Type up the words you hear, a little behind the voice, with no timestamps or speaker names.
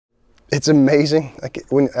It's amazing. Like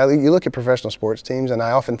when you look at professional sports teams, and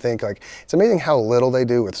I often think like it's amazing how little they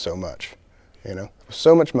do with so much. You know,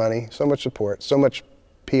 so much money, so much support, so much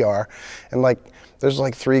PR, and like there's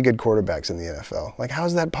like 3 good quarterbacks in the NFL. Like how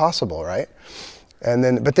is that possible, right?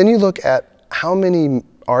 But then you look at how many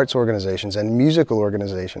arts organizations and musical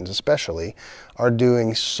organizations especially are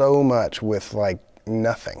doing so much with like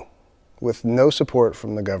nothing, with no support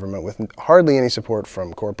from the government, with hardly any support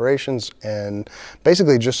from corporations, and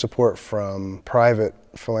basically just support from private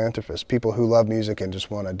philanthropists, people who love music and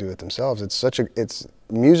just want to do it themselves. It's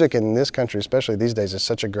music in this country, especially these days, is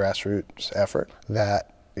such a grassroots effort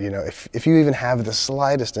that, you know, if you even have the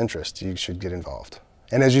slightest interest, you should get involved.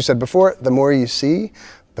 And as you said before, the more you see,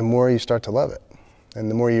 the more you start to love it.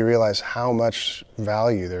 And the more you realize how much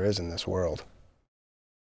value there is in this world.